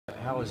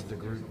how is the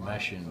group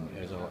meshing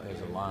as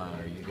a line?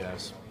 Are you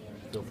guys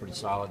still pretty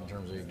solid in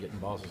terms of getting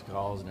bosses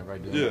calls and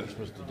everybody doing what you're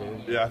supposed to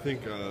do? Yeah, I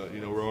think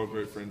we're all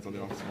great friends on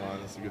the offensive line.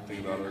 That's a good thing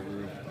about our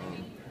group.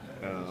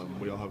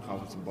 We all have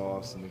confidence in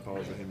Boss and the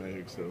calls that he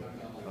makes. So,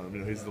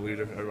 he's the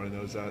leader. Everybody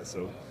knows that.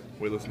 So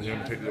we listen to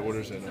him and take the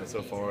orders. And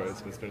so far,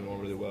 it's been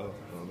going really well.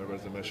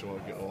 Everybody's been meshing well,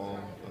 getting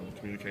along,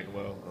 communicating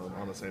well,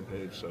 on the same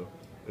page. So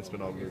it's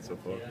been all good so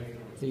far.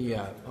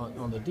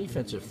 On the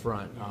defensive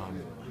front,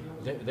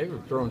 they were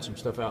throwing some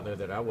stuff out there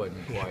that I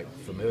wasn't quite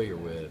familiar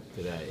with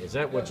today. Is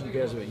that what you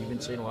guys have? You've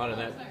been seeing a lot of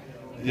that?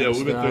 Yeah,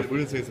 we've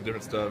been seeing some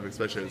different stuff,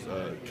 especially as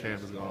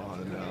camp has gone on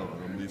and now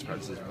these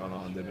practices have gone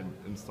on. They've been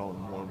installing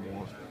more and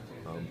more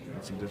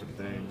some different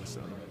things.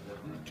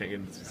 Can't get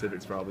into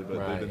specifics probably,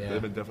 but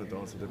they've been definitely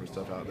throwing some different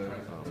stuff out there.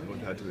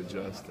 We've had to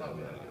adjust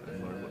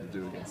and learn what to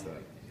do against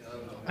that.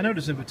 I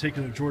noticed in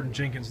particular Jordan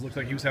Jenkins looked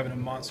like he was having a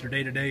monster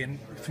day today, and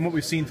from what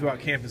we've seen throughout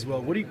camp as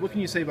well, what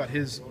can you say about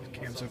his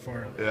camp so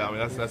far? Yeah, I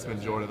mean that's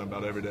been Jordan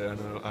about every day.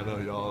 I know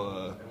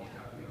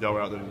y'all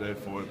were out there today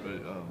for it,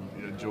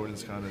 but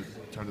Jordan's kind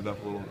of turned it up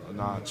a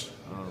notch.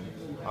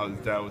 His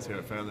dad was here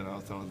at family, and I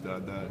was telling his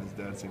dad that. His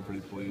dad seemed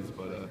pretty pleased,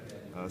 but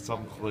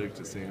something clicked,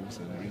 it seems.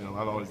 And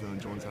I've always known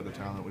Jordan's had the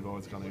talent. We've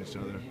always gone against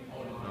each other.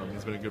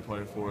 He's been a good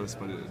player for us,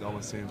 but it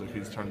almost seems like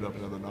he's turned it up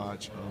another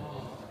notch.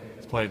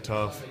 He's playing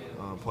tough,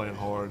 playing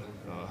hard,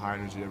 high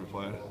energy every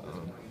play.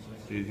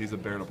 He's a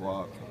bear to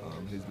block.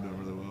 He's been doing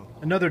really well.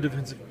 Another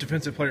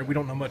defensive player we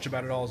don't know much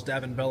about at all is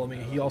Davin Bellamy.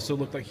 He also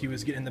looked like he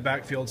was getting in the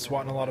backfield,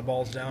 swatting a lot of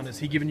balls down. Is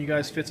he giving you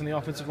guys fits on the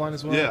offensive line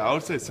as well? Yeah, I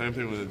would say the same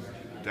thing with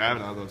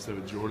Davin. I would say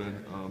with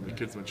Jordan. The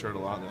kid's matured a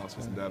lot in the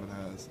offseason. Davin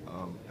has,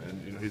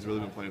 and he's really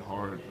been playing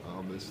hard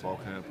this fall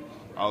camp.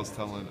 I was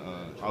telling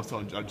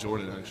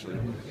Jordan actually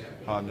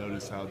how I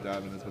noticed how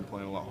Davin has been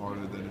playing a lot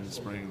harder than in the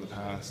spring in the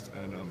past,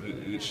 and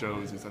it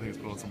shows. I think he's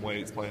putting on some weight.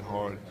 He's playing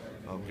hard,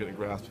 getting a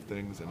grasp of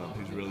things, and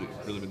he's really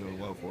been doing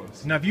well for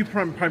us. Now, have you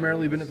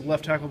primarily been at the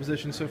left tackle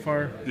position so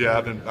far? Yeah, I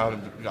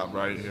haven't got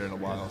right here in a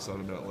while, so I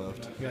haven't been at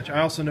left. Gotcha. I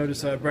also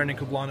noticed Brandon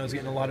Coblano is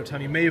getting a lot of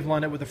time. He may have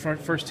lined up with the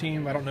first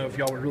team. I don't know if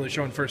y'all were really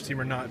showing first team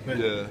or not, but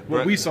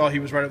what we saw, he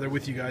was right up there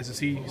with you guys. Is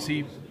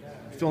he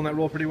filling that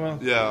role pretty well?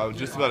 Yeah,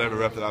 just about every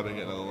rep that I've been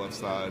getting on the left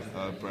side,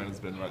 Brandon's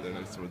been right there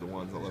next to the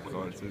ones on the left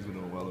guard, so he's been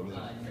doing well over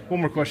there. One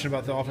more question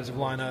about the offensive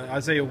line.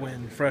 Isaiah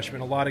Wynn,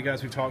 freshman. A lot of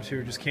guys we've talked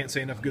to just can't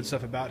say enough good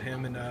stuff about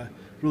him, and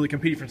really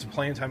competing for some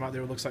playing time out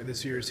there, it looks like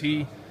this year.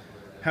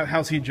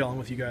 How's he gelling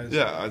with you guys?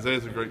 Yeah,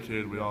 Isaiah's a great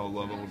kid. We all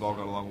love him. We've all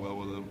got along well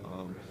with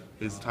him.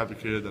 He's the type of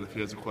kid that if he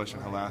has a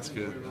question, he'll ask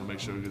it and make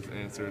sure it gets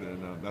answered,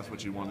 and that's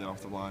what you want on the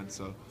offensive line.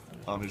 So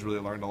he's really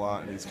learned a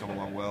lot, and he's come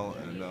along well,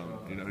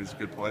 and he's a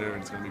good player,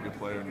 and he's going to be a good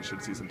player, and he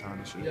should see some time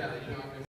this year.